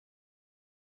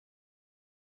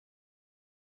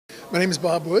My name is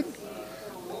Bob Wood.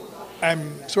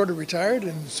 I'm sort of retired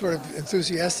and sort of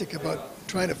enthusiastic about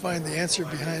trying to find the answer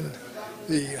behind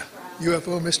the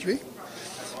UFO mystery,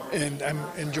 and I'm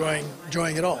enjoying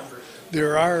it all.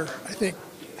 There are, I think,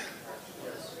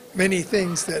 many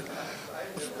things that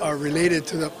are related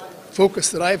to the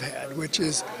focus that I've had, which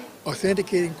is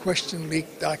authenticating question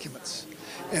leak documents.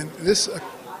 And this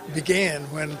began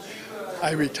when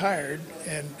I retired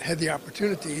and had the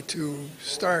opportunity to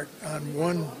start on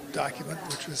one document,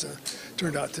 which was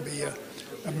turned out to be a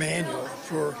manual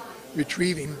for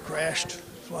retrieving crashed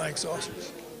flying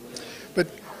saucers. But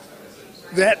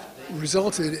that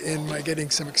resulted in my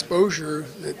getting some exposure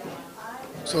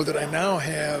so that I now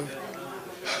have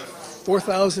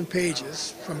 4,000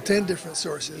 pages from 10 different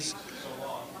sources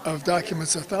of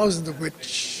documents, 1,000 of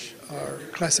which are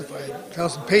classified,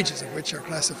 1,000 pages of which are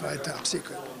classified top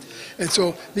secret. And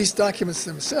so these documents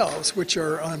themselves, which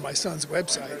are on my son's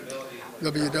website,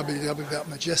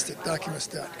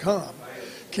 www.majesticdocuments.com,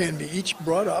 can be each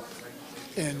brought up,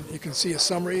 and you can see a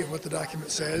summary of what the document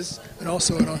says, and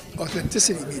also an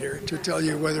authenticity meter to tell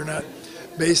you whether or not,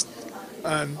 based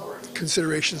on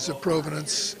considerations of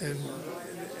provenance and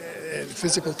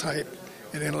physical type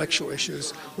and intellectual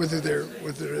issues, whether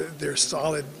they're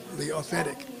solidly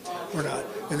authentic or not.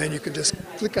 And then you can just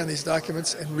click on these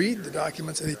documents and read the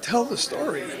documents, and they tell the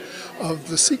story of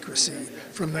the secrecy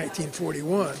from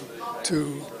 1941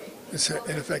 to,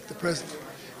 in effect, the present.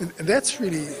 And that's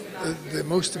really the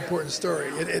most important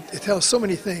story. It tells so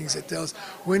many things. It tells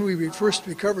when we first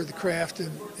recovered the craft in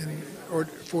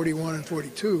 41 and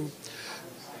 42,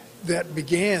 that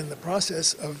began the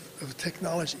process of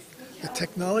technology. The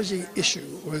technology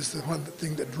issue was the one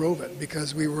thing that drove it,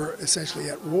 because we were essentially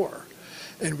at war,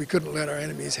 and we couldn't let our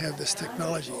enemies have this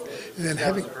technology. And then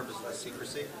that was the purpose of the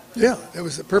secrecy? Yeah, that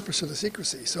was the purpose of the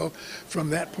secrecy. So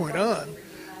from that point on,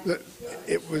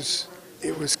 it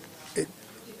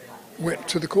went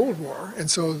to the Cold War, and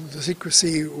so the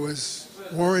secrecy was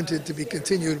warranted to be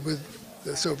continued with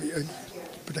the Soviet,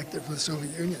 protected from the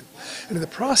Soviet Union. And in the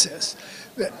process,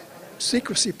 that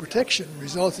secrecy protection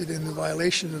resulted in the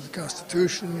violation of the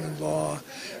Constitution and law,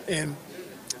 and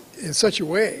in such a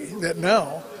way that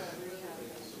now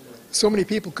so many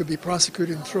people could be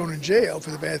prosecuted and thrown in jail for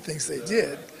the bad things they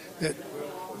did,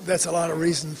 that's a lot of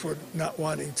reason for not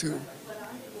wanting to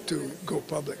go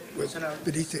public with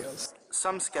the details.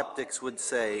 Some skeptics would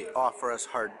say, offer us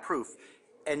hard proof,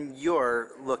 and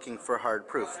you're looking for hard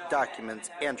proof, documents,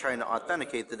 and trying to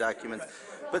authenticate the documents.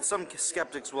 But some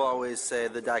skeptics will always say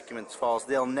the document's false.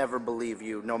 They'll never believe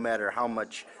you, no matter how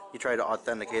much you try to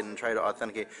authenticate and try to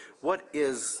authenticate. What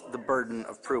is the burden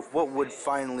of proof? What would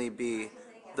finally be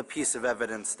the piece of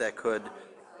evidence that could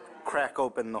crack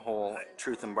open the whole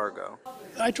truth embargo?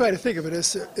 I try to think of it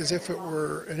as if it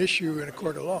were an issue in a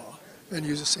court of law, and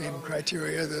use the same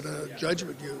criteria that a judge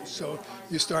would use. So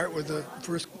you start with the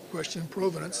first question,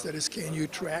 provenance, that is, can you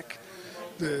track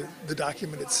the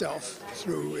document itself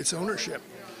through its ownership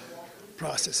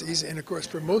processes? And of course,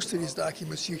 for most of these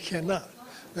documents, you cannot.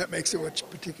 That makes it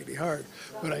particularly hard.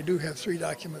 But I do have 3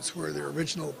 documents where they're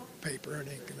original paper and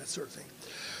ink and that sort of thing.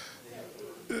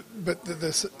 But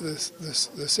the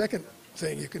second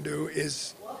thing you can do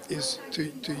is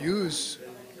to use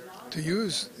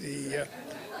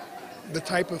the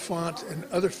type of font and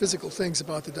other physical things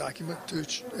about the document,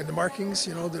 and the markings,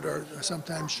 that are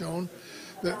sometimes shown.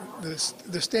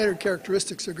 The standard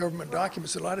characteristics of government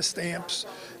documents, a lot of stamps,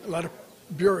 a lot of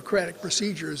bureaucratic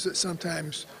procedures that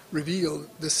sometimes reveal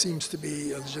this seems to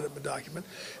be a legitimate document.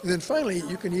 And then finally,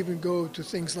 you can even go to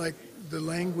things like the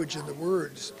language and the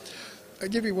words. I'll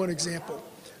give you one example.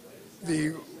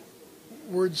 The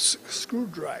words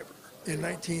screwdriver in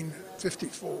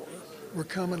 1954 were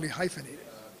commonly hyphenated.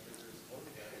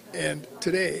 And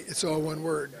today, it's all one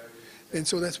word. And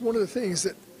so that's one of the things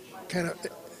that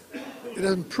it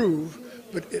doesn't prove,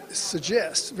 but it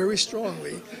suggests very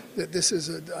strongly that this is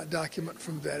a document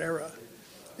from that era.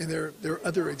 And there are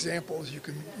other examples you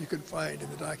can find in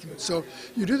the document. So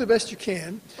you do the best you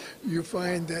can. You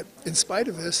find that in spite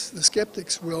of this, the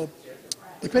skeptics will,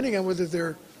 depending on whether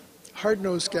they're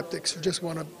hard-nosed skeptics who just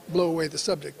want to blow away the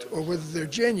subject, or whether they're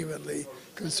genuinely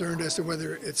concerned as to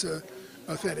whether it's an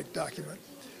authentic document.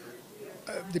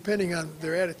 Depending on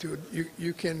their attitude,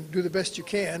 you can do the best you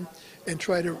can and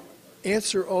try to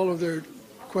answer all of their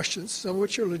questions, some of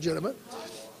which are legitimate,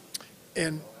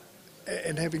 and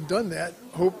having done that,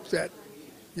 hope that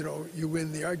you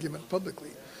win the argument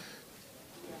publicly.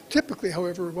 Typically,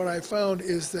 however, what I've found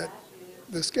is that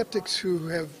the skeptics who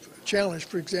have challenged,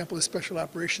 for example, the Special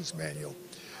Operations Manual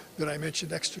that I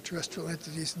mentioned, Extraterrestrial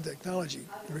Entities and Technology,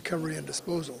 Recovery and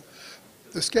Disposal,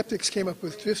 the skeptics came up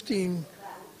with 15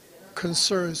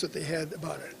 concerns that they had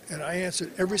about it. And I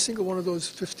answered every single one of those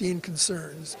 15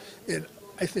 concerns in,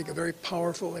 I think, a very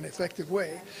powerful and effective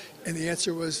way. And the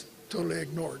answer was totally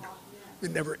ignored. They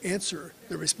never answer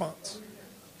the response.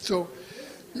 So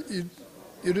you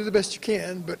do the best you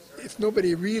can, but if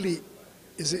nobody really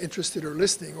is interested or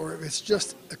listening, or if it's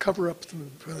just a cover-up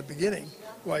from the beginning,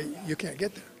 why, you can't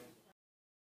get there.